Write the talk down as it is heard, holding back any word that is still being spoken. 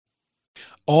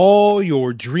All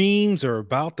your dreams are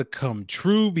about to come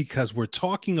true because we're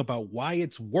talking about why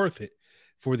it's worth it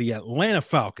for the Atlanta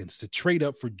Falcons to trade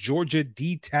up for Georgia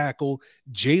D tackle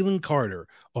Jalen Carter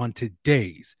on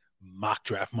today's Mock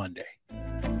Draft Monday.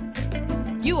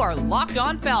 You are Locked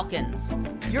On Falcons,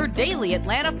 your daily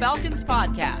Atlanta Falcons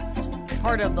podcast.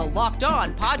 Part of the Locked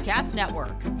On Podcast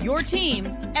Network, your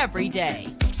team every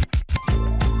day.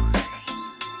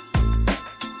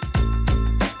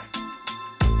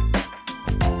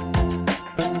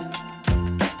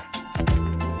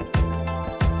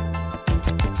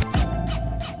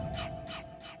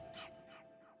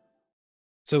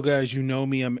 So, guys, you know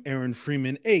me. I'm Aaron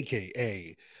Freeman,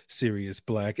 a.k.a. Sirius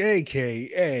Black,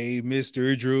 a.k.a.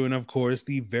 Mr. Drew, and, of course,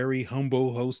 the very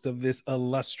humble host of this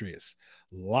illustrious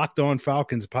Locked On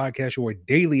Falcons podcast, your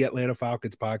daily Atlanta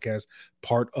Falcons podcast,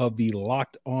 part of the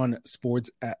Locked On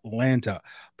Sports Atlanta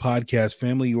podcast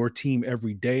family, your team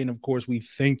every day. And, of course, we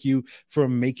thank you for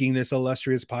making this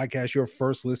illustrious podcast your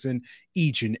first listen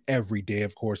each and every day.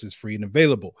 Of course, it's free and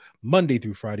available Monday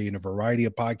through Friday in a variety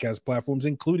of podcast platforms,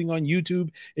 including on YouTube.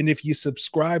 And if you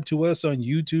subscribe to us on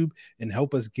YouTube and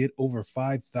help us get over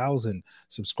 5,000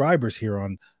 subscribers here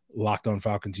on Locked On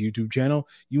Falcons YouTube channel,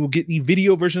 you will get the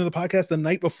video version of the podcast the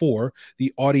night before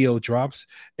the audio drops.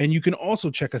 And you can also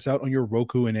check us out on your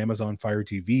Roku and Amazon Fire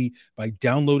TV by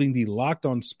downloading the Locked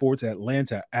On Sports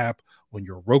Atlanta app on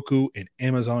your Roku and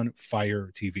Amazon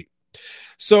Fire TV.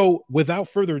 So without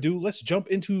further ado, let's jump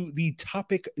into the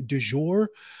topic du jour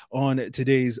on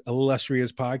today's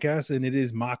illustrious podcast. And it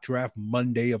is Mock Draft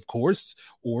Monday, of course,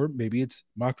 or maybe it's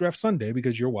Mock Draft Sunday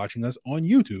because you're watching us on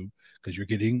YouTube because you're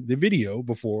getting the video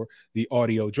before the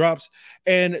audio drops.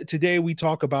 And today we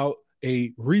talk about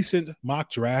a recent mock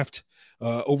draft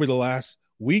over the last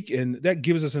week. And that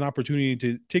gives us an opportunity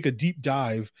to take a deep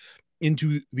dive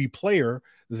into the player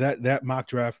that mock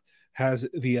draft has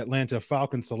the Atlanta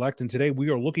Falcons select. And today we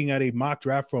are looking at a mock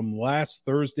draft from last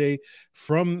Thursday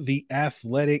from The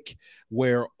Athletic,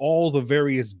 where all the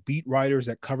various beat writers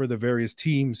that cover the various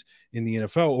teams in the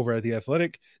NFL over at The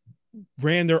Athletic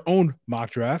ran their own mock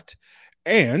draft.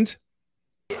 And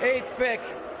the eighth pick,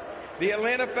 the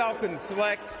Atlanta Falcons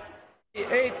select.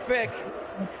 The eighth pick,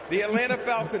 the Atlanta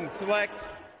Falcons select.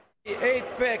 The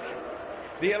eighth pick,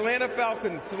 the Atlanta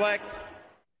Falcons select.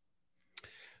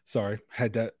 Sorry,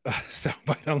 had that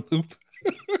soundbite on loop.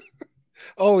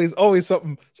 always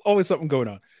something going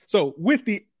on. So with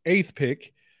the eighth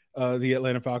pick, the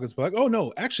Atlanta Falcons select. Oh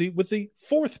no, actually with the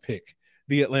fourth pick,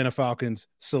 the Atlanta Falcons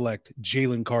select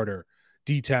Jalen Carter,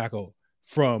 D tackle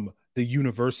from the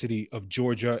University of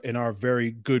Georgia, and our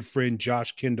very good friend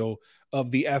Josh Kendall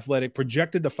of The Athletic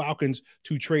projected the Falcons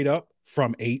to trade up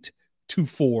from 8 to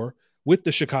 4 with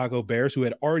the Chicago Bears, who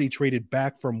had already traded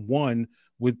back from 1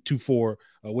 to 4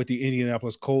 with the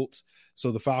Indianapolis Colts.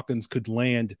 So the Falcons could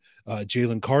land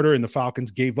Jalen Carter, and the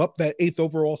Falcons gave up that 8th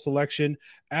overall selection,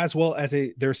 as well as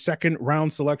their second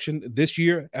round selection this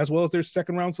year, as well as their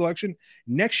second round selection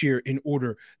next year in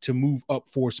order to move up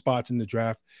 4 spots in the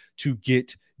draft to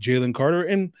get Jalen Carter.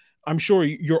 And I'm sure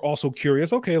you're also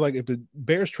curious, okay, like if the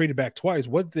Bears traded back twice,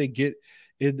 what did they get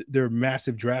in their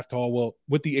massive draft haul? Well,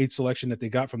 with the 8th selection that they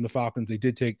got from the Falcons, they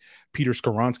did take Peter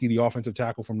Skoronski, the offensive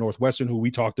tackle from Northwestern, who we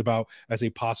talked about as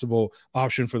a possible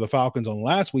option for the Falcons on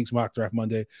last week's Mock Draft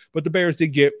Monday. But the Bears did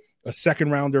get a second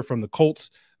rounder from the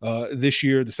Colts this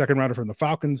year, the second rounder from the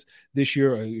Falcons this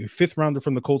year, a 5th rounder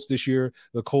from the Colts this year,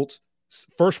 the Colts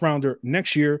first rounder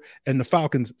next year, and the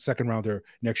Falcons second rounder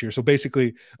next year. So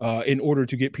basically, in order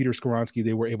to get Peter Skoronski,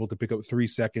 they were able to pick up 3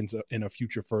 seconds in a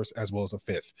future first as well as a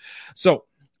 5th. So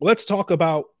let's talk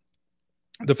about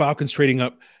the Falcons trading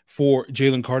up for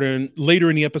Jalen Carter. And later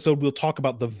in the episode, we'll talk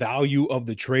about the value of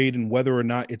the trade and whether or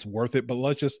not it's worth it. But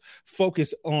let's just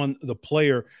focus on the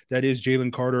player that is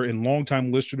Jalen Carter. And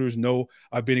longtime listeners know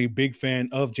I've been a big fan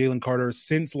of Jalen Carter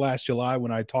since last July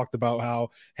when I talked about how,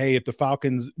 hey, if the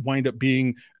Falcons wind up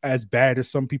being as bad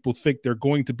as some people think they're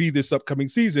going to be this upcoming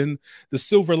season, the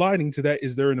silver lining to that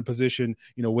is they're in a position,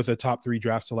 with a top 3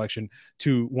 draft selection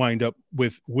to wind up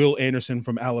with Will Anderson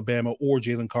from Alabama or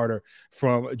Jalen Carter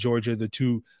from Georgia, the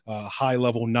 2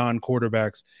 high-level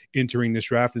non-quarterbacks entering this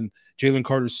draft. And Jalen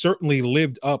Carter certainly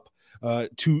lived up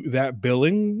to that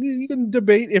billing. You can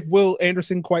debate if Will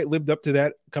Anderson quite lived up to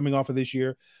that coming off of this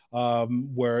year,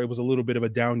 where it was a little bit of a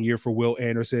down year for Will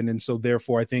Anderson. And so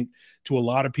therefore, I think to a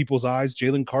lot of people's eyes,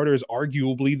 Jalen Carter is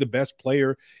arguably the best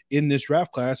player in this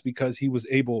draft class because he was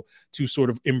able to sort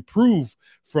of improve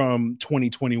from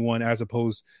 2021 as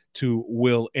opposed to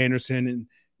Will Anderson.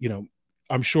 And,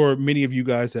 I'm sure many of you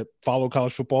guys that follow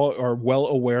college football are well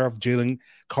aware of Jalen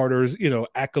Carter's,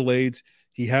 accolades.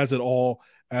 He has it all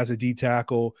as a D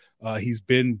tackle. He's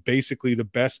been basically the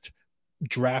best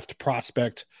draft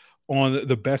prospect on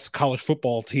the best college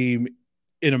football team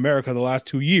in America the last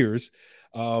 2 years.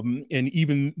 And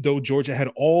even though Georgia had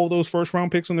all those first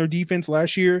round picks on their defense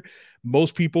last year,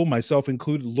 most people, myself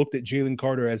included, looked at Jalen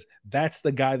Carter as that's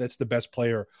the guy that's the best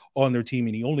player on their team.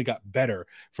 And he only got better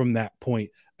from that point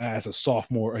as a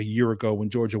sophomore a year ago when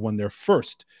Georgia won their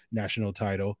first national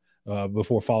title.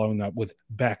 Before following that with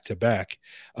back-to-back.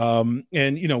 And,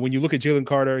 you know, when you look at Jalen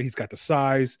Carter, he's got the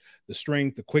size, the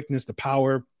strength, the quickness, the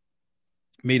power,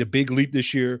 made a big leap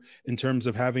this year in terms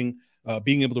of having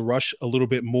being able to rush a little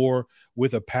bit more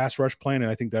with a pass rush plan.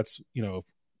 And I think that's, you know,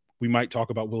 we might talk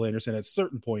about Will Anderson at a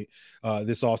certain point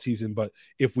this offseason, but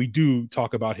if we do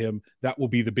talk about him, that will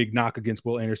be the big knock against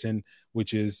Will Anderson,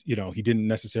 which is, you know, he didn't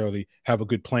necessarily have a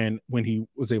good plan when he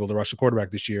was able to rush the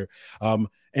quarterback this year.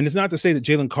 And it's not to say that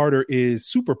Jalen Carter is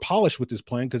super polished with his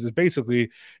plan, because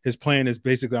his plan is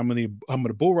basically I'm going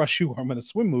to bull rush you, or I'm going to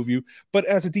swim move you. But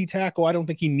as a D tackle, I don't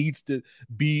think he needs to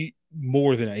be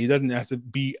more than that. He doesn't have to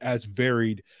be as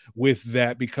varied with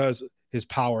that, because his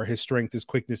power, his strength, his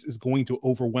quickness is going to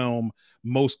overwhelm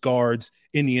most guards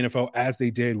in the NFL, as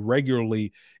they did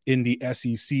regularly in the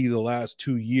SEC the last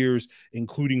 2 years,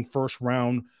 including first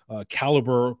round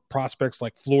caliber prospects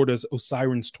like Florida's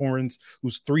O'Cyrus Torrence,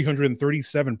 who's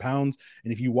 337 pounds.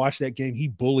 And if you watch that game, he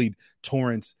bullied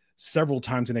Torrence several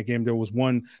times in that game. There was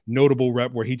one notable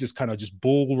rep where he just kind of just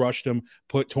bull rushed him,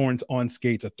 put Torrence on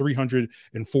skates, a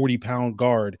 340-pound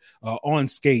guard on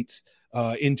skates,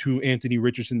 into Anthony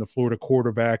Richardson, the Florida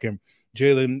quarterback. And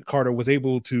Jalen Carter was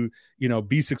able to, you know,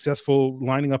 be successful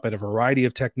lining up at a variety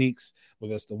of techniques,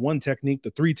 whether it's the 1 technique,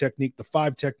 the 3 technique, the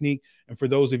 5 technique. And for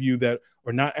those of you that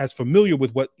are not as familiar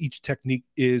with what each technique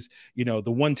is, you know,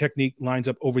 the 1 technique lines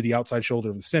up over the outside shoulder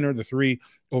of the center, the 3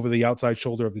 over the outside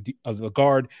shoulder of the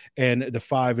guard, and the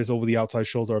 5 is over the outside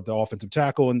shoulder of the offensive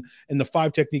tackle. And the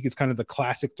 5 technique is kind of the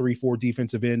classic 3-4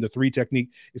 defensive end. The 3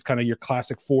 technique is kind of your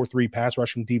classic 4-3 pass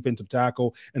rushing defensive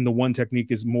tackle. And the 1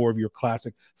 technique is more of your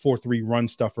classic 4-3 run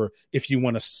stuffer, if you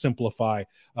want to simplify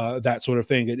that sort of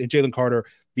thing. And Jalen Carter,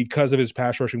 because of his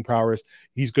pass rushing prowess,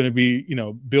 he's going to be, you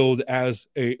know, billed as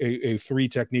a 3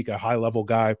 technique, a high level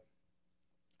guy.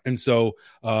 And so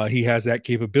he has that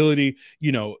capability.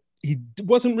 You know, he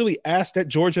wasn't really asked at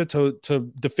Georgia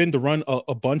to defend the run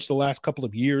a bunch the last couple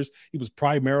of years. He was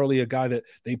primarily a guy that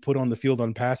they put on the field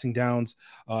on passing downs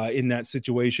in that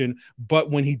situation. But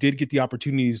when he did get the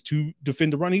opportunities to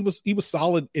defend the run, he was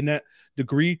solid in that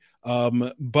degree.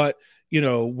 But you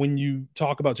know, when you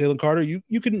talk about Jalen Carter,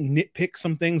 you can nitpick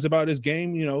some things about his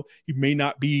game. You know, he may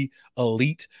not be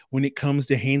elite when it comes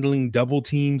to handling double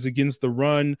teams against the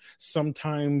run.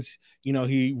 Sometimes, you know,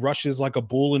 he rushes like a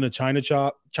bull in a china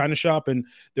shop, and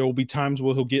there will be times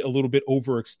where he'll get a little bit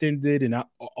overextended and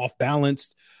off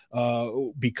balanced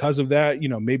because of that. You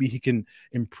know, maybe he can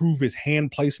improve his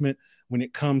hand placement when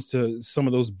it comes to some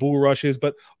of those bull rushes,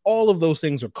 but all of those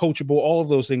things are coachable. All of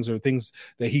those things are things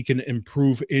that he can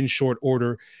improve in short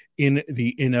order in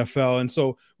the NFL. And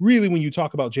so really, when you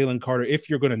talk about Jalen Carter, if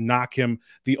you're going to knock him,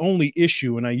 the only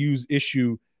issue, and I use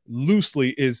issue loosely,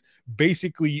 is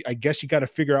basically, I guess you got to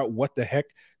figure out what the heck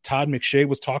Todd McShay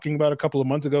was talking about a couple of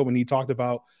months ago when he talked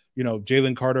about, you know,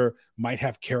 Jalen Carter might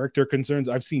have character concerns.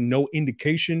 I've seen no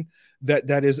indication that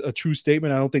that is a true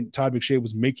statement. I don't think Todd McShay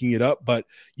was making it up, but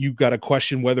you've got to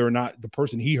question whether or not the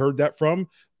person he heard that from,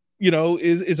 you know,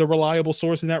 is a reliable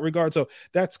source in that regard. So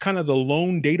that's kind of the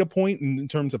lone data point in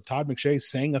terms of Todd McShay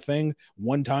saying a thing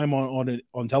one time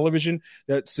on television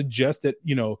that suggests that,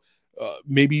 you know,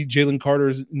 maybe Jalen Carter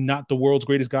is not the world's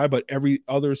greatest guy, but every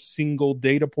other single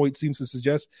data point seems to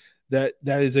suggest that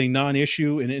is a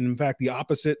non-issue, and in fact, the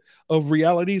opposite of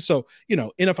reality. So, you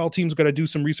know, NFL teams got to do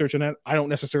some research on that. I don't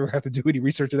necessarily have to do any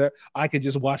research on that. I could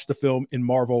just watch the film and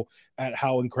marvel at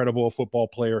how incredible a football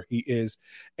player he is.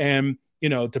 And, you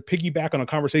know, to piggyback on a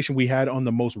conversation we had on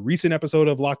the most recent episode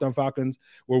of Locked On Falcons,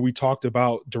 where we talked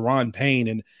about Daron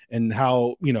Payne and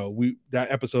how, you know,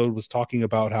 that episode was talking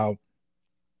about how,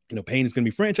 you know, Payne is going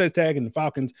to be franchise tag, and the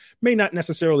Falcons may not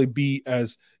necessarily be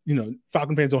as, you know,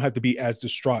 Falcon fans don't have to be as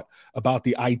distraught about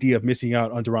the idea of missing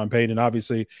out on Daron Payne. And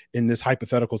obviously in this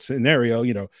hypothetical scenario,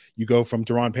 you know, you go from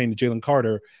Daron Payne to Jalen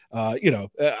Carter, you know,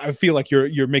 I feel like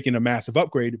you're making a massive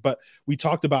upgrade. But we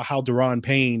talked about how Daron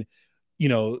Payne, you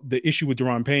know, the issue with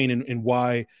Daron Payne and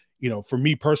why, you know, for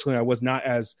me personally, I was not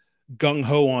as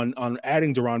gung-ho on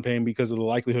adding Daron Payne because of the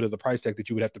likelihood of the price tag that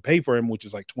you would have to pay for him, which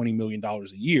is like $20 million a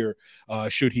year,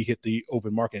 should he hit the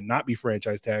open market and not be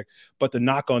franchise tag. But the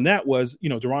knock on that was,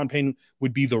 Daron Payne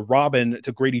would be the Robin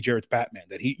to Grady Jarrett's Batman,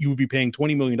 that you would be paying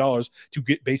 $20 million to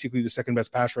get basically the second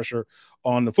best pass rusher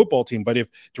on the football team. But if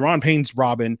Daron Payne's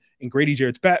Robin and Grady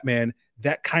Jarrett's Batman,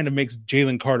 that kind of makes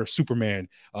Jalen Carter Superman,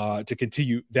 to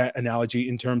continue that analogy,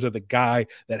 in terms of the guy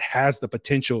that has the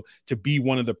potential to be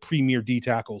one of the premier D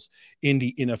tackles in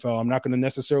the NFL. I'm not going to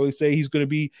necessarily say he's going to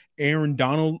be Aaron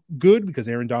Donald good, because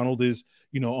Aaron Donald is,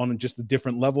 on just a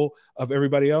different level of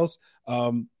everybody else.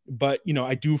 But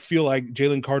I do feel like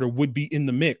Jalen Carter would be in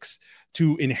the mix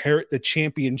to inherit the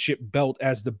championship belt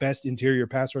as the best interior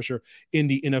pass rusher in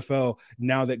the NFL,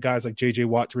 now that guys like J.J.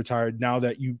 Watt's retired, now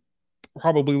that you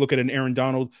probably look at an Aaron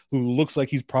Donald who looks like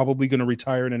he's probably going to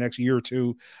retire in the next year or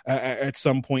two at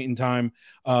some point in time.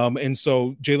 And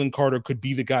so Jalen Carter could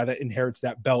be the guy that inherits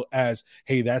that belt as,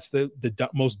 hey, that's the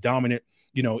most dominant,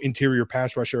 interior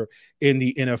pass rusher in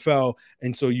the NFL.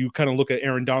 And so you kind of look at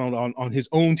Aaron Donald on his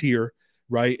own tier,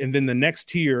 right? And then the next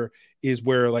tier is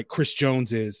where like Chris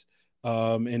Jones is,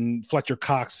 and Fletcher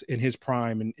Cox in his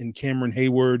prime, and Cameron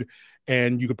Hayward,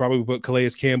 and you could probably put Calais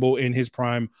Campbell in his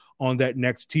prime on that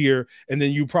next tier, and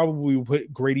then you probably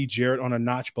put Grady Jarrett on a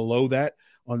notch below that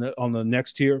on the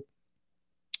next tier.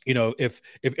 If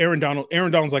Aaron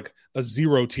Donald's like a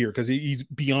 0 tier because he's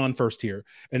beyond first tier,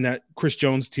 and that Chris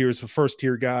Jones tier is a first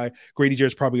tier guy. Grady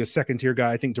Jarrett's probably a second tier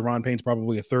guy. I think Daron Payne's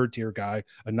probably a third tier guy,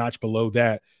 a notch below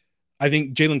that. I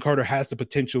think Jalen Carter has the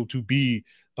potential to be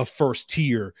a first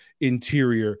tier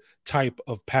interior type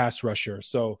of pass rusher.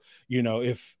 So,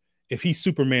 if he's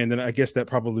Superman, then I guess that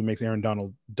probably makes Aaron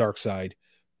Donald dark side,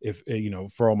 if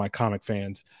for all my comic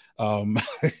fans,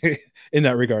 in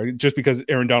that regard, just because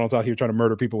Aaron Donald's out here trying to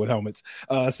murder people with helmets.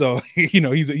 So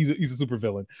he's a super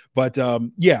villain. But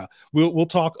yeah, we'll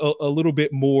talk a little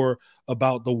bit more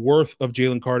about the worth of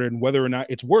Jalen Carter and whether or not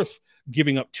it's worth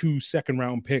giving up 2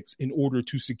 second-round picks in order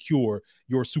to secure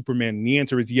your Superman. And the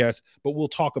answer is yes, but we'll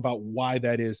talk about why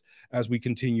that is as we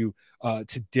continue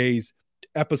today's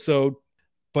episode.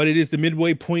 But it is the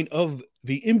midway point of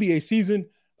the NBA season,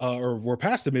 or we're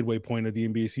past the midway point of the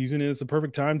NBA season, and it's the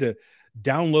perfect time to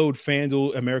download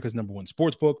FanDuel, America's #1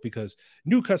 sportsbook, because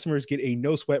new customers get a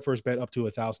no-sweat first bet up to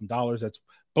 $1,000. That's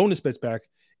bonus bets back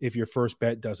if your first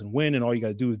bet doesn't win, and all you got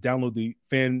to do is download the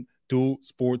FanDuel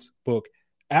Sportsbook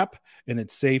app, and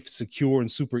it's safe, secure,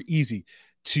 and super easy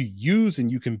to use,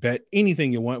 and you can bet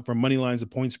anything you want, from money lines to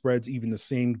point spreads, even the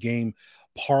same game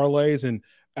parlays. And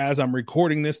as I'm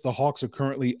recording this, the Hawks are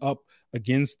currently up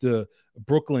against the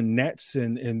Brooklyn Nets,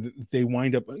 and they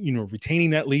wind up, retaining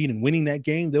that lead and winning that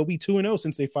game. They'll be 2-0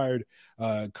 since they fired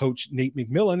Coach Nate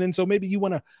McMillan. And so maybe you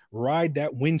want to ride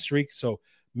that win streak. So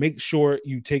make sure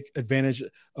you take advantage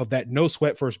of that no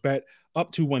sweat first bet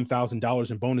up to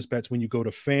 $1,000 in bonus bets when you go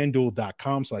to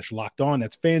FanDuel.com/lockedon.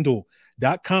 That's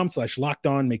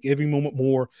FanDuel.com/lockedon. Make every moment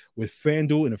more with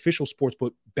FanDuel, an official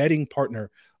sportsbook betting partner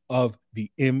of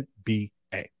the NBA.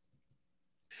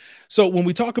 So when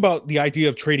we talk about the idea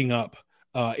of trading up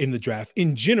in the draft,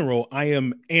 in general, I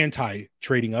am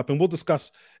anti-trading up, and we'll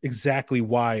discuss exactly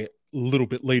why a little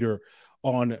bit later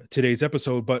on today's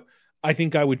episode. But I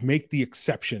think I would make the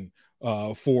exception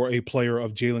for a player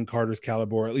of Jalen Carter's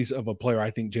caliber, or at least of a player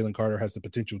I think Jalen Carter has the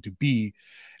potential to be.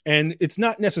 And it's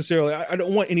not necessarily, I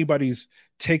don't want anybody's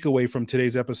takeaway from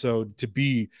today's episode to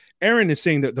be, Aaron is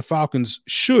saying that the Falcons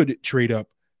should trade up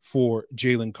for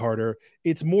Jalen Carter.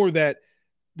 It's more that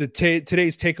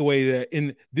today's takeaway that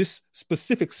in this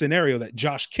specific scenario that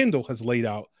Josh Kendall has laid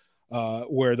out,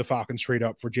 where the Falcons trade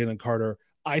up for Jalen Carter,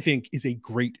 I think is a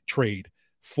great trade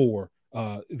for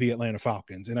the Atlanta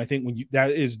Falcons. And I think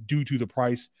that is due to the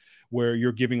price, where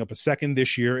you're giving up a second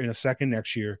this year and a second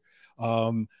next year.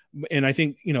 And I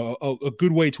think, a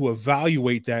good way to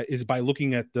evaluate that is by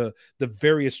looking at the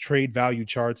various trade value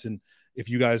charts. And if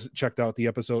you guys checked out the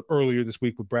episode earlier this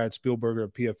week with Brad Spielberger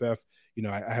of PFF,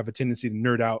 I have a tendency to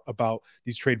nerd out about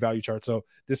these trade value charts. So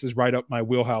this is right up my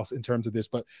wheelhouse in terms of this.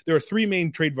 But there are 3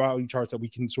 main trade value charts that we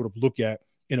can sort of look at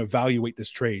and evaluate this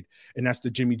trade. And that's the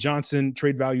Jimmy Johnson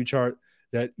trade value chart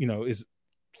that, is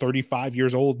 35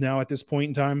 years old now at this point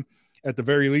in time. At the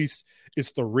very least,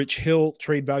 it's the Rich Hill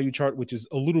trade value chart, which is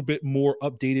a little bit more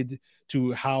updated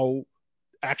to how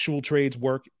actual trades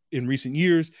work in recent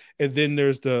years. And then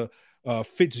there's the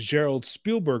Fitzgerald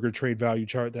Spielberger trade value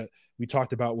chart that we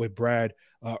talked about with Brad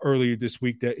earlier this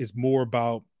week, that is more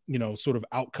about, sort of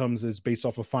outcomes as based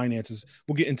off of finances.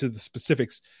 We'll get into the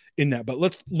specifics in that, but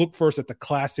let's look first at the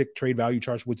classic trade value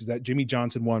charts, which is that Jimmy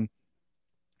Johnson one.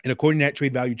 And according to that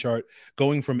trade value chart,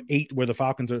 going from 8, where the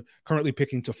Falcons are currently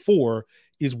picking, to 4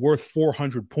 is worth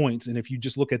 400 points. And if you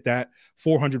just look at that,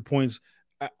 400 points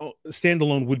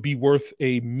standalone would be worth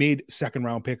a mid-second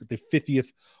round pick, the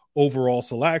 50th overall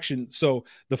selection. So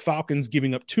the Falcons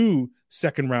giving up 2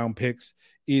 second-round picks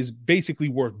is basically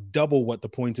worth double what the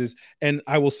points is. And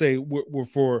I will say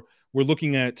we're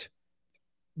looking at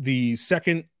the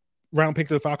second-round pick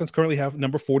that the Falcons currently have,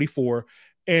 number 44.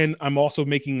 And I'm also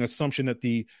making an assumption that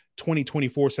the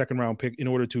 2024 second round pick, in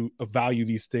order to value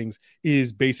these things,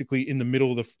 is basically in the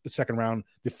middle of the second round,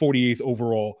 the 48th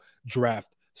overall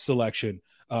draft selection.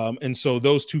 And so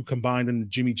those two combined in the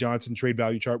Jimmy Johnson trade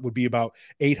value chart would be about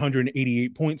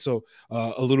 888 points. So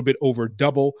a little bit over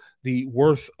double the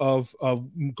worth of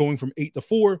going from 8 to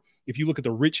 4. If you look at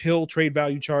the Rich Hill trade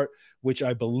value chart, which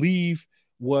I believe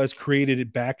was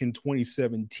created back in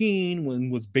 2017, when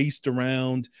was based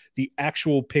around the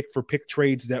actual pick for pick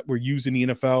trades that were used in the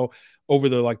NFL over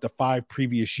the 5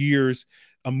 previous years.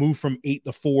 A move from 8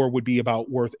 to 4 would be about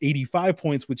worth 85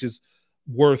 points, which is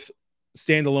worth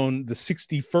standalone the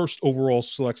 61st overall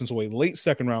selection, so a late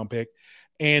second round pick.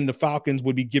 And the Falcons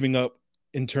would be giving up,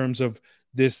 in terms of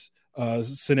this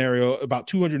scenario, about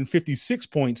 256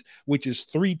 points, which is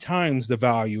 3 times the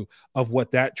value of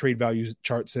what that trade value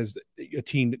chart says a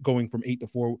team going from 8 to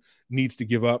 4 needs to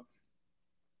give up.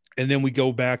 And then we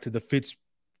go back to the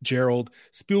Fitzgerald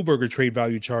Spielberger trade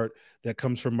value chart that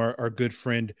comes from our good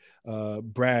friend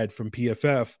Brad from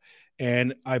PFF.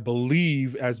 And I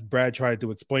believe, as Brad tried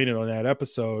to explain it on that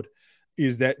episode,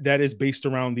 is that is based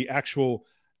around the actual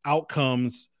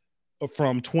outcomes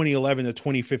from 2011 to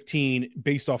 2015,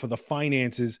 based off of the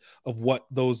finances of what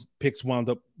those picks wound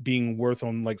up being worth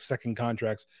on second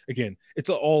contracts. Again,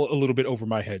 it's all a little bit over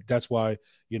my head. That's why,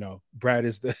 Brad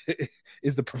is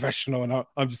the professional, and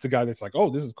I'm just the guy that's like,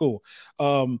 oh, this is cool.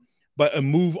 But a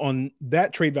move on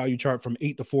that trade value chart from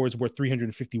 8 to 4 is worth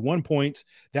 351 points.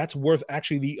 That's worth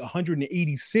actually the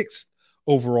 186th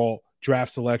overall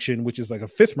draft selection, which is like a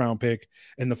 5th round pick.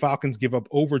 And the Falcons give up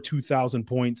over 2,000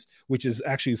 points, which is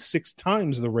actually 6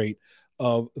 times the rate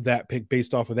of that pick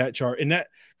based off of that chart. And that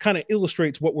kind of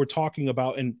illustrates what we're talking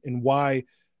about and why,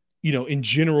 in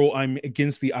general, I'm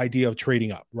against the idea of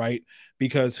trading up, right?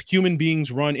 Because human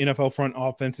beings run NFL front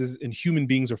offenses, and human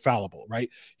beings are fallible, right?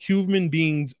 Human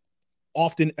beings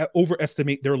often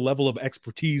overestimate their level of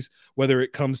expertise, whether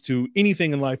it comes to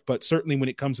anything in life, but certainly when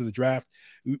it comes to the draft.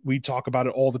 We talk about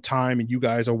it all the time, and you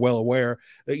guys are well aware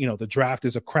that, the draft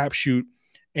is a crapshoot.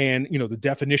 And, the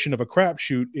definition of a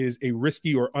crapshoot is a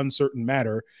risky or uncertain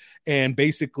matter. And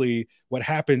basically what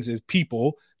happens is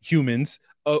humans,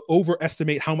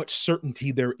 overestimate how much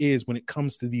certainty there is when it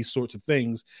comes to these sorts of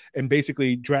things. And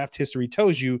basically draft history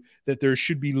tells you that there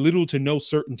should be little to no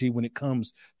certainty when it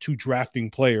comes to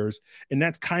drafting players. And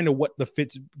that's kind of what the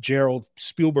Fitzgerald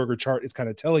Spielberger chart is kind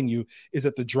of telling you, is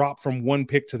that the drop from one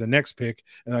pick to the next pick,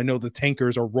 and I know the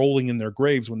tankers are rolling in their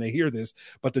graves when they hear this,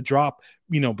 but the drop,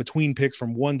 between picks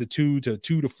from 1 to 2 to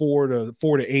 2 to 4 to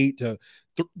 4 to 8 to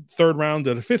third round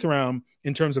to the 5th round,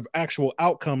 in terms of actual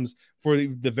outcomes for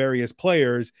the various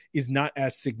players, is not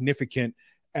as significant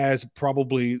as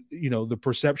probably, the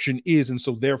perception is. And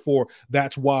so therefore,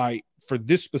 that's why for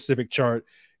this specific chart,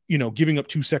 giving up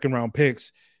 2 second round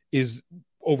picks is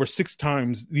over 6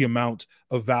 times the amount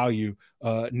of value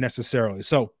necessarily.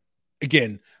 So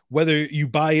again, whether you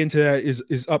buy into that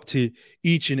is up to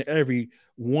each and every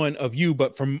one of you.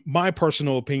 But from my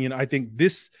personal opinion, I think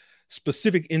this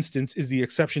specific instance is the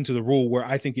exception to the rule, where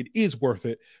I think it is worth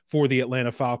it for the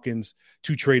Atlanta Falcons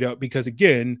to trade up, because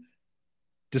again,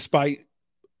 despite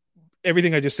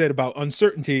everything I just said about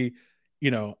uncertainty,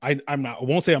 I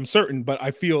won't say I'm certain, but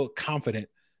I feel confident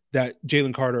that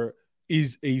Jalen Carter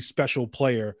is a special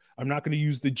player. I'm not going to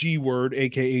use the G word,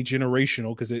 aka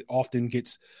generational, because it often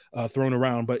gets thrown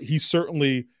around, but he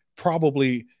certainly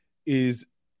probably is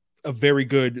a very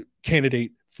good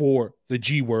candidate for the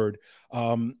G word.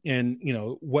 And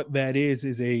what that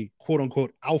is a quote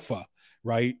unquote alpha,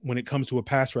 right? When it comes to a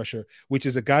pass rusher, which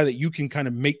is a guy that you can kind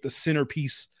of make the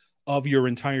centerpiece of your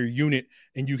entire unit,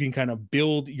 and you can kind of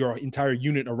build your entire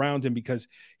unit around him, because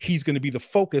he's going to be the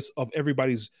focus of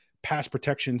everybody's pass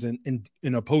protections and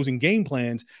opposing game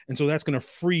plans. And so that's going to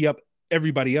free up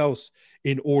everybody else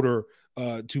in order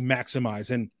to maximize.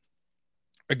 And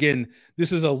again,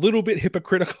 this is a little bit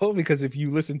hypocritical, because if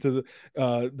you listen to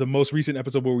the most recent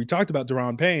episode where we talked about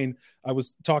Daron Payne, I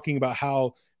was talking about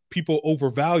how people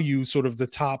overvalue sort of the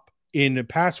top in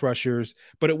pass rushers,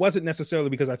 but it wasn't necessarily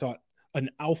because I thought an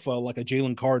alpha like a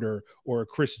Jalen Carter or a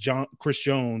Chris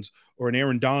Jones or an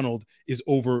Aaron Donald is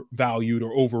overvalued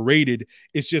or overrated.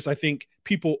 It's just, I think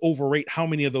people overrate how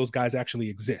many of those guys actually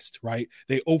exist, right?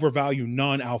 They overvalue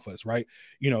non-alphas, right?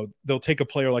 They'll take a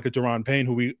player like a Daron Payne,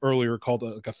 who we earlier called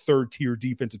like a third-tier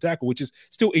defensive tackle, which is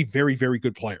still a very, very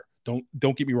good player. Don't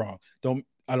get me wrong.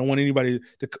 I don't want anybody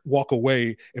to walk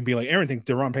away and be like, Aaron thinks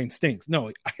Daron Payne stinks.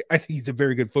 No, I think he's a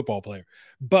very good football player.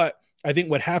 But I think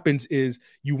what happens is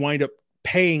you wind up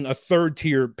paying a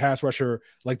third-tier pass rusher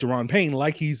like Daron Payne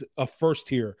like he's a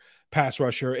first-tier pass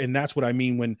rusher, and that's what I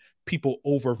mean when people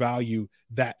overvalue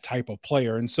that type of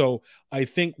player. And so I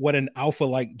think what an alpha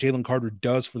like Jalen Carter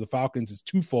does for the Falcons is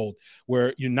twofold,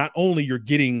 where you're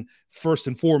getting first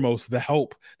and foremost the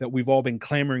help that we've all been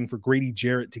clamoring for Grady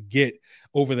Jarrett to get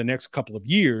over the next couple of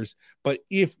years. But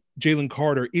if Jalen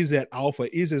Carter is that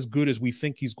alpha, is as good as we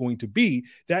think he's going to be,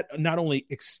 that not only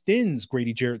extends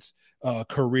Grady Jarrett's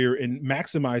career and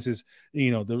maximizes,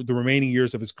 the remaining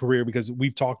years of his career, because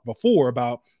we've talked before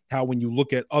about how when you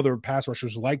look at other pass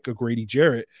rushers like a Grady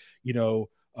Jarrett,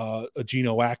 a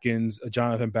Geno Atkins, a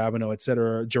Jonathan Babineau, et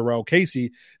cetera, Jarrell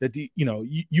Casey, that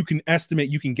you can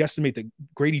guesstimate that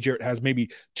Grady Jarrett has maybe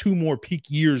 2 more peak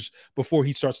years before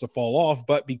he starts to fall off.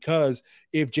 But because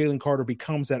if Jalen Carter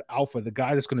becomes that alpha, the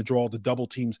guy that's going to draw the double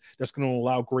teams, that's going to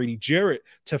allow Grady Jarrett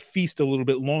to feast a little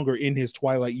bit longer in his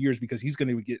twilight years because he's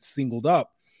going to get singled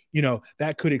up,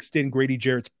 that could extend Grady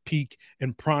Jarrett's peak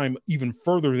and prime even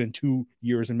further than 2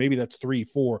 years. And maybe that's 3,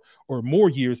 4 or more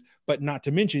years. But not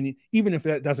to mention, even if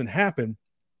that doesn't happen,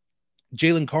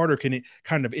 Jalen Carter can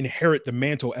kind of inherit the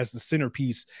mantle as the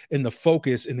centerpiece and the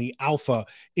focus and the alpha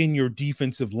in your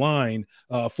defensive line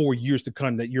for years to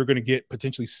come, that you're going to get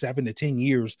potentially 7 to 10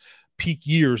 years, peak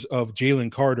years of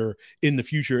Jalen Carter in the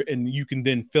future. And you can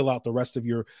then fill out the rest of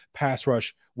your pass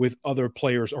rush with other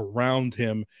players around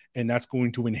him. And that's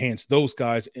going to enhance those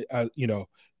guys, a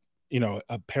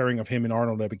pairing of him and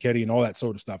Arnold Ebiketie and all that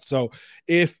sort of stuff. So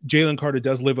if Jalen Carter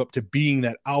does live up to being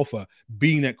that alpha,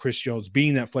 being that Chris Jones,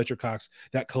 being that Fletcher Cox,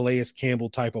 that Calais Campbell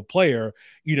type of player,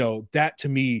 that to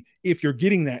me, if you're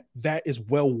getting that is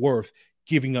well worth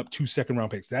giving up 2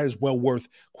 second-round picks. That is well worth,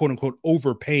 quote unquote,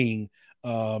 overpaying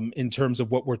in terms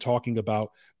of what we're talking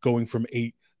about going from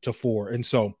 8 to 4. And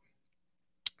so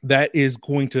that is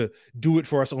going to do it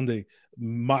for us on the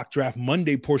Mock Draft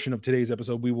Monday portion of today's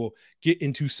episode. We will get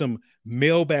into some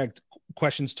mailbag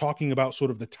questions talking about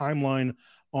sort of the timeline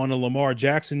on a Lamar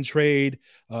Jackson trade,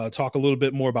 talk a little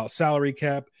bit more about salary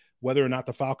cap, whether or not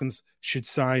the Falcons should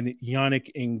sign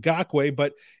Yannick Ngakoue.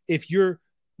 But if you're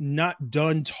not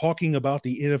done talking about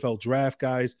the NFL draft,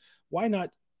 guys, why not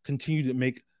continue to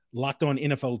make Locked On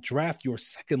NFL Draft your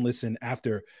second listen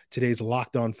after today's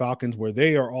Locked On Falcons, where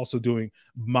they are also doing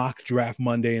Mock Draft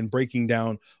Monday and breaking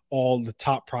down all the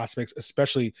top prospects,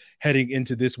 especially heading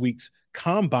into this week's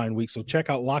Combine week. So check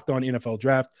out Locked On NFL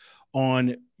Draft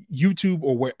on YouTube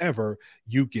or wherever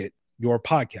you get your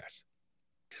podcasts.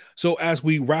 So as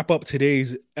we wrap up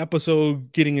today's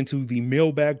episode, getting into the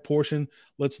mailbag portion,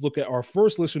 let's look at our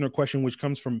first listener question, which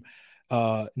comes from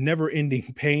Never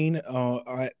Ending Pain.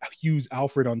 Hughes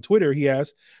Alfred on Twitter. He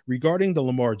asks, regarding the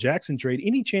Lamar Jackson trade,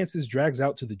 any chance this drags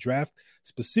out to the draft,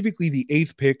 specifically the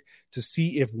 8th pick, to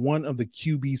see if one of the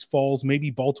QBs falls? Maybe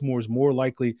Baltimore is more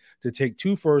likely to take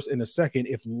 2 firsts and a second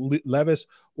if Levis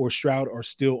or Stroud are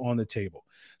still on the table.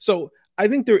 So I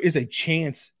think there is a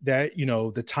chance that,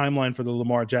 the timeline for the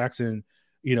Lamar Jackson,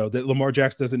 that Lamar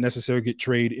Jackson doesn't necessarily get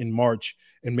traded in March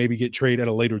and maybe get traded at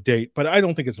a later date. But I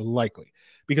don't think it's likely,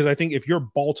 because I think if you're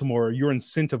Baltimore, you're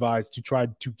incentivized to try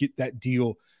to get that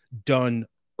deal done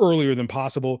earlier than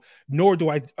possible. Nor do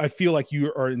I feel like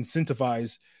you are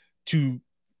incentivized to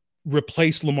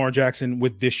replace Lamar Jackson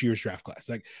with this year's draft class.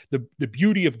 Like the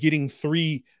beauty of getting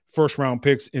 3 first-round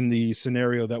picks in the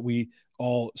scenario that we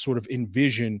all sort of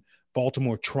envision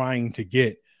Baltimore trying to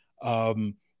get,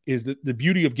 is that the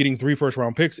beauty of getting 3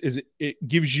 first-round picks is it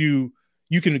gives you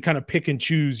can kind of pick and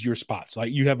choose your spots.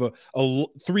 Like you have a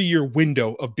 3-year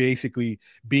window of basically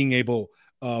being able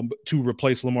to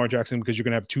replace Lamar Jackson, because you're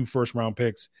going to have 2 first-round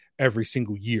picks every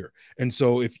single year. And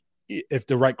so if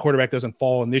the right quarterback doesn't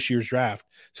fall in this year's draft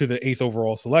to the 8th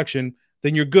overall selection,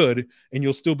 then you're good, and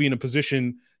you'll still be in a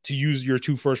position to use your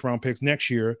 2 first-round picks next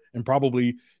year, and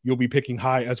probably you'll be picking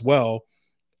high as well,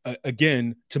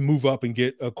 again, to move up and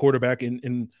get a quarterback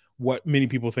in what many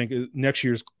people think next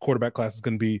year's quarterback class is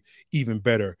going to be even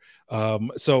better.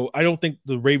 So I don't think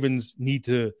the Ravens need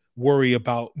to worry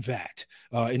about that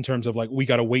in terms of like, we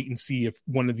got to wait and see if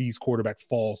one of these quarterbacks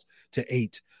falls to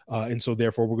 8. And so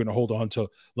therefore we're going to hold on to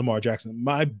Lamar Jackson.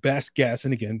 My best guess,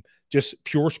 and again, just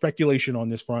pure speculation on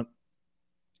this front,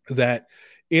 that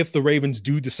if the Ravens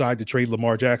do decide to trade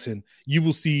Lamar Jackson, you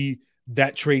will see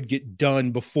that trade get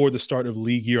done before the start of the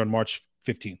league year on March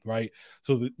 15th, right?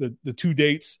 So the 2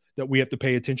 dates that we have to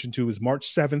pay attention to is March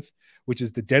 7th, which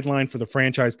is the deadline for the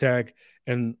franchise tag.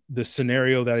 And the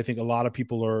scenario that I think a lot of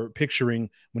people are picturing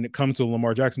when it comes to the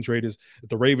Lamar Jackson trade is that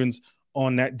the Ravens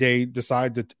on that day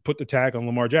decide to put the tag on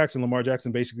Lamar Jackson. Lamar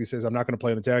Jackson basically says, I'm not going to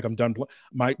play on the tag. I'm done.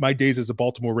 My days as a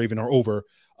Baltimore Raven are over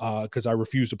because I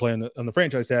refuse to play on the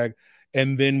franchise tag.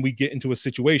 And then we get into a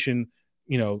situation,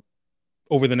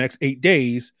 over the next 8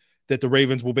 days that the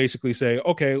Ravens will basically say,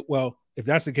 okay, well, if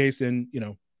that's the case, then,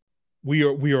 we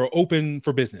are open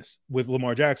for business with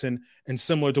Lamar Jackson. And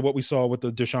similar to what we saw with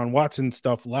the Deshaun Watson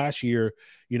stuff last year,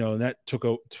 and that took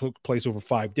place over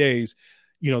 5 days.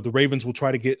 The Ravens will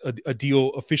try to get a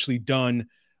deal officially done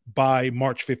by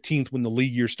March 15th when the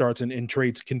league year starts and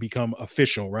trades can become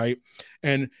official, right?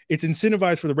 And it's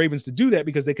incentivized for the Ravens to do that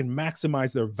because they can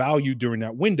maximize their value during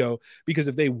that window. Because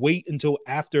if they wait until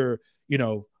after,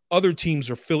 other teams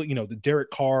are filling, the Derek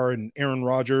Carr and Aaron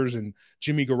Rodgers and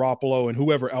Jimmy Garoppolo and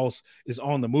whoever else is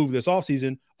on the move this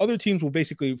offseason, other teams will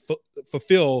basically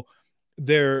fulfill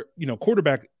their,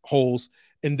 quarterback holes.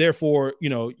 And therefore,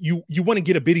 you want to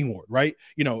get a bidding war, right?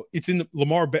 It's in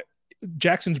Lamar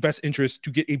Jackson's best interest to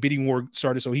get a bidding war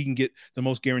started so he can get the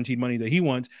most guaranteed money that he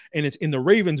wants. And it's in the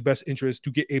Ravens' best interest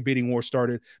to get a bidding war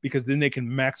started because then they can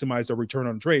maximize their return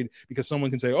on trade, because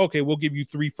someone can say, okay, we'll give you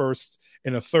 3 firsts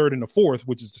and a third and a fourth,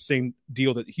 which is the same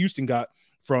deal that Houston got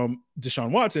from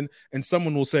Deshaun Watson. And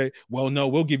someone will say, well, no,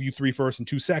 we'll give you 3 firsts and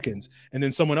 2 seconds. And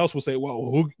then someone else will say,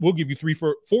 well, we'll give you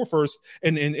 4 firsts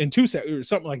and 2 seconds or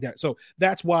something like that. So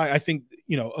that's why I think,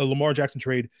 a Lamar Jackson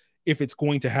trade, if it's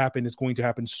going to happen, it's going to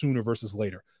happen sooner versus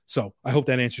later. So I hope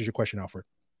that answers your question, Alfred.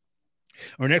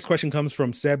 Our next question comes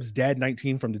from Seb's Dad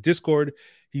 19 from the Discord.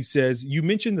 He says, you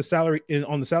mentioned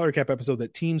on the salary cap episode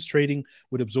that teams trading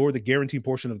would absorb the guaranteed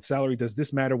portion of the salary. Does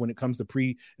this matter when it comes to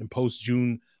pre and post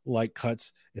June like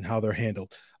cuts and how they're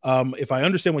handled? If I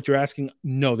understand what you're asking,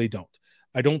 no, they don't.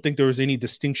 I don't think there is any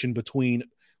distinction between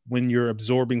when you're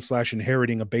absorbing /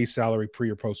 inheriting a base salary pre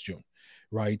or post June.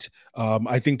 Right.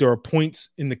 I think there are points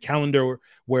in the calendar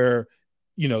where,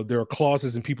 there are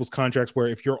clauses in people's contracts where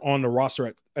if you're on the roster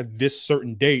at this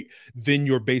certain date, then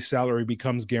your base salary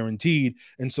becomes guaranteed.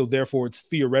 And so therefore it's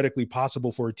theoretically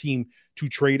possible for a team to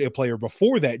trade a player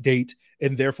before that date.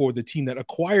 And therefore the team that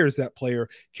acquires that player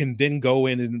can then go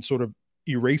in and sort of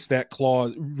erase that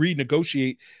clause,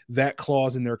 renegotiate that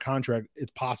clause in their contract.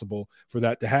 It's possible for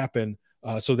that to happen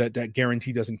so that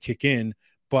guarantee doesn't kick in.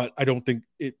 But I don't think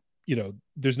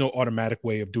there's no automatic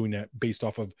way of doing that based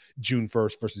off of June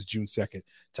 1st versus June 2nd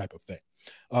type of thing.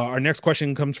 Our next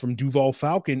question comes from Duval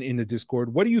Falcon in the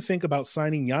Discord. What do you think about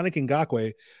signing Yannick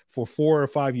Ngakoue for 4 or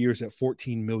 5 years at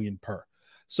 $14 million per?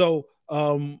 So,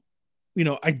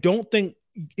 I don't think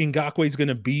Ngakoue is going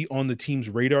to be on the team's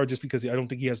radar just because I don't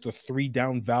think he has the 3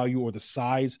 down value or the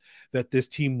size that this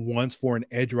team wants for an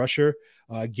edge rusher,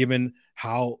 given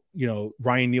how,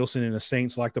 Ryan Nielsen and the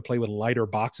Saints like to play with lighter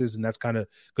boxes. And that's kind of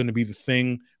going to be the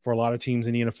thing for a lot of teams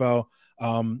in the NFL.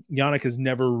 Yannick has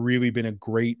never really been a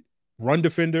great run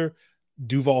defender.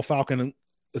 Duval Falcon,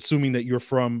 assuming that you're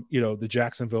from, the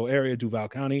Jacksonville area, Duval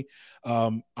County,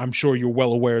 I'm sure you're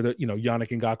well aware that,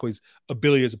 Yannick Ngakoue's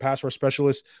ability as a pass rush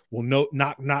specialist will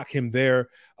not knock him there.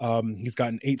 He's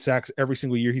gotten 8 sacks every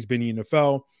single year he's been in the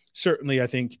NFL. Certainly, I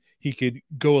think he could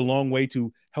go a long way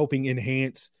to helping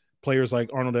enhance players like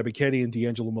Arnold Ebiketie and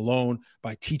D'Angelo Malone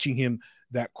by teaching him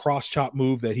that cross chop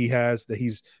move that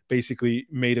he's basically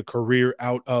made a career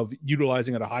out of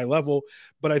utilizing at a high level.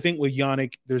 But I think with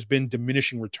Yannick, there's been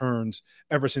diminishing returns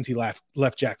ever since he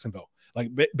left Jacksonville. Like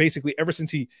basically ever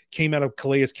since he came out of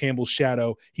Calais Campbell's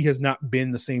shadow, he has not been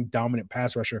the same dominant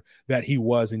pass rusher that he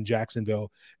was in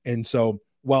Jacksonville. And so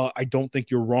while I don't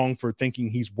think you're wrong for thinking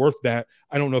he's worth that,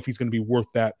 I don't know if he's going to be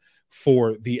worth that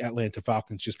for the Atlanta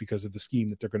Falcons just because of the scheme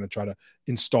that they're going to try to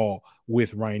install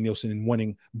with Ryan Nielsen and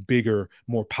wanting bigger,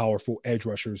 more powerful edge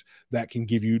rushers that can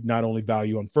give you not only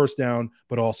value on first down,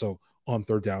 but also on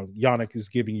third down. Yannick is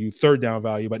giving you third down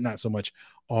value, but not so much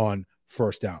on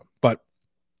first down. But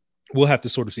we'll have to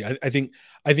sort of see. I think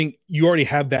you already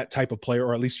have that type of player,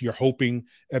 or at least you're hoping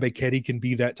Ebiketie can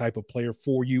be that type of player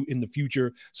for you in the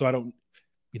future. So I don't,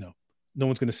 no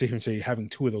one's going to sit here and say having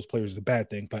 2 of those players is a bad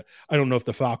thing, but I don't know if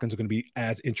the Falcons are going to be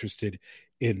as interested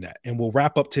in that. And we'll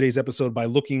wrap up today's episode by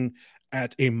looking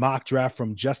at a mock draft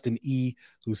from Justin E.,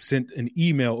 who sent an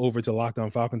email over to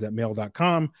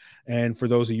lockdownfalcons@mail.com. And for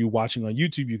those of you watching on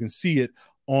YouTube, you can see it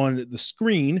on the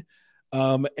screen.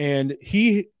 And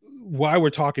why we're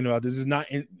talking about this is not,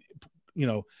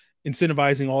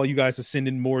 incentivizing all you guys to send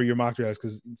in more of your mock drafts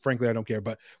because, frankly, I don't care.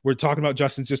 But we're talking about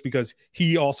Justin's just because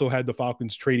he also had the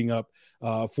Falcons trading up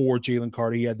for Jalen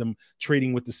Carter. He had them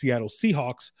trading with the Seattle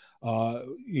Seahawks,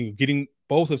 getting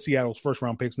both of Seattle's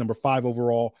first-round picks, number 5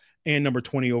 overall and number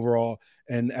 20 overall.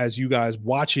 And as you guys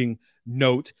watching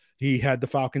note, he had the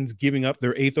Falcons giving up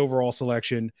their 8th overall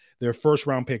selection, their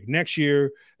first-round pick next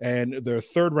year, and their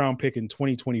third-round pick in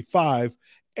 2025,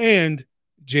 and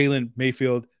Jalen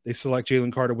Mayfield. They select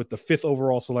Jalen Carter with the 5th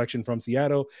overall selection from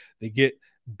Seattle. They get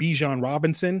Bijan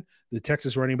Robinson, the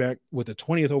Texas running back, with the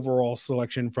 20th overall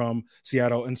selection from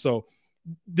Seattle. And so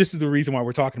this is the reason why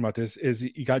we're talking about this is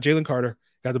you got Jalen Carter,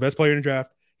 got the best player in the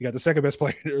draft. You got the second best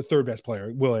player, or third best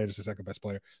player. Will Anderson, second best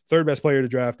player. Third best player to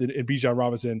draft in Bijan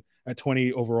Robinson at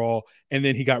 20 overall. And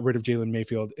then he got rid of Jalen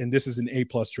Mayfield. And this is an A+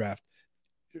 draft.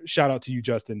 Shout out to you,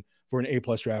 Justin, for an A+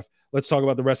 draft. Let's talk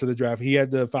about the rest of the draft. He had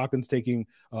the Falcons taking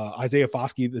Isaiah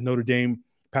Foskey, the Notre Dame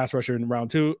pass rusher, in round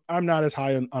 2. I'm not as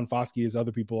high on Foskey as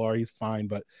other people are. He's fine,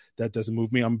 but that doesn't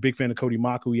move me. I'm a big fan of Cody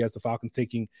Mock, who he has the Falcons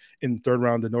taking in the 3rd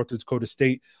round, the North Dakota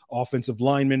State offensive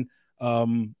lineman.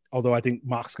 Although I think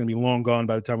Mock's going to be long gone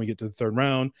by the time we get to the 3rd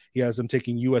round. He has them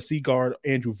taking USC guard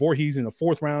Andrew Voorhees in the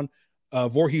 4th round.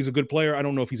 Voorhees is a good player. I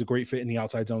don't know if he's a great fit in the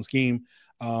outside zone scheme.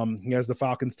 He has the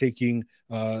Falcons taking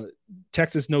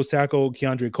Texas nose tackle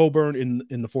Keandre Coburn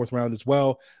in the 4th round as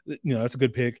well. That's a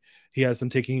good pick. He has them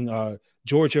taking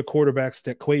Georgia quarterback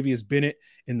Stequavius Bennett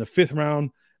in the 5th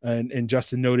round. And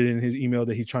Justin noted in his email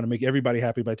that he's trying to make everybody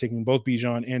happy by taking both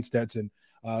Bijan and Stetson.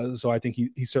 So I think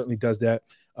he certainly does that.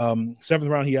 7th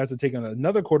round, he has to take on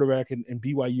another quarterback in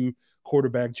BYU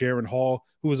quarterback Jaren Hall,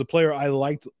 who was a player I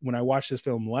liked when I watched this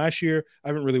film last year. I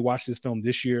haven't really watched this film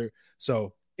this year.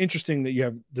 So interesting that you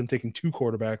have them taking 2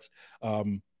 quarterbacks.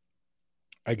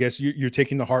 I guess you're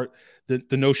taking to heart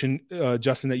the notion,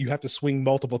 Justin, that you have to swing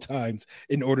multiple times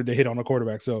in order to hit on a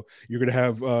quarterback. So you're going to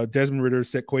have Desmond Ridder,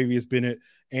 Stequavius Bennett,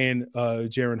 and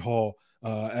Jaren Hall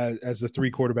as the 3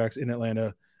 quarterbacks in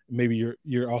Atlanta. Maybe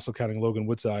you're also counting Logan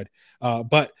Woodside.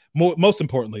 But most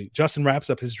importantly, Justin wraps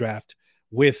up his draft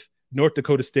with North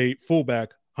Dakota State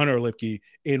fullback Hunter Lipke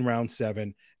in round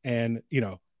 7. And,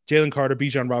 Jalen Carter,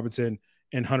 Bijan Robinson,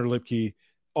 and Hunter Lipke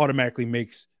automatically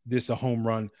makes this a home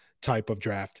run type of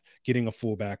draft, getting a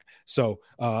fullback. So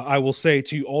I will say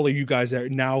to all of you guys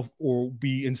that now will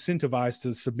be incentivized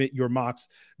to submit your mocks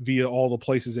via all the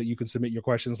places that you can submit your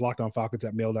questions,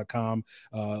 lockedonfalcons@mail.com,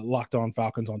 Locked On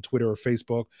Falcons on Twitter or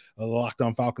Facebook, Locked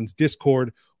On Falcons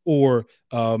Discord, or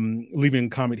leaving a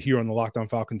comment here on the Locked On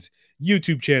Falcons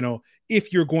YouTube channel.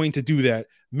 If you're going to do that,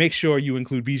 make sure you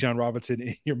include Bijan Robinson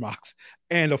in your mocks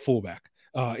and a fullback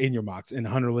in your mocks. And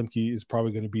Hunter Lipke is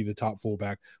probably going to be the top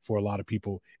fullback for a lot of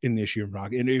people in this year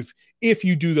mock. And if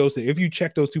you do those things, if you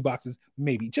check those 2 boxes,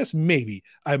 maybe, just maybe,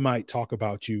 I might talk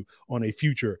about you on a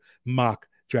future mock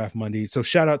Draft Monday. So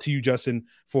shout out to you, Justin,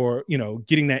 for,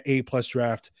 getting that A+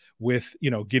 draft with,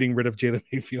 getting rid of Jalen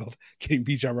Mayfield, getting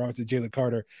Bijan Robinson, Jalen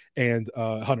Carter, and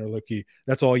Hunter Lipke.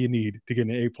 That's all you need to get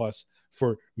an A+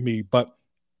 for me. But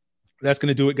that's going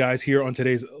to do it, guys, here on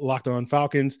today's Locked On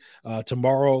Falcons.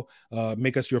 Tomorrow,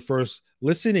 make us your first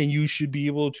listen, and you should be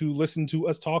able to listen to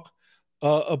us talk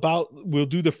we'll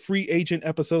do the free agent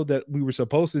episode that we were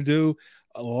supposed to do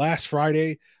last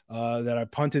Friday that I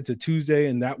punted to Tuesday,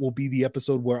 and that will be the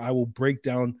episode where I will break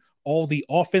down all the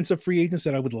offensive free agents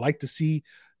that I would like to see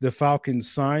the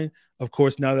Falcons sign. Of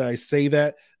course, now that I say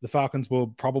that, the Falcons will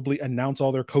probably announce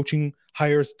all their coaching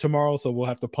hires tomorrow, so we'll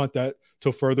have to punt that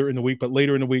till further in the week. But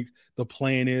later in the week, the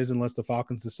plan is, unless the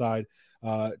Falcons decide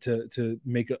to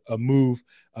make a move,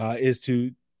 is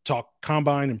to talk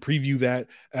combine and preview that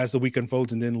as the week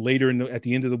unfolds. And then later at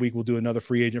the end of the week, we'll do another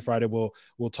free agent Friday.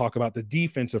 We'll talk about the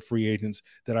defensive free agents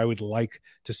that I would like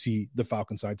to see the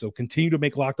Falcons side. So continue to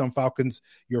make Locked On Falcons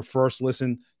your first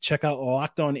listen. Check out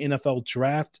Locked On NFL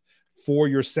Draft for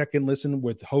your second listen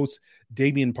with hosts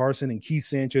Damian Parson and Keith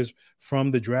Sanchez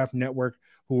from the Draft Network,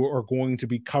 who are going to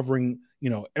be covering,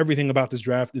 everything about this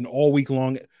draft and all week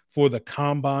long for the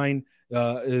combine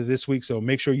this week. So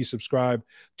make sure you subscribe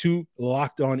to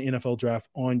Locked On NFL Draft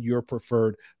on your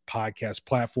preferred podcast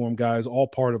platform, guys, all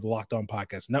part of the Locked On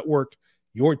Podcast Network,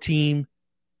 your team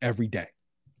every day.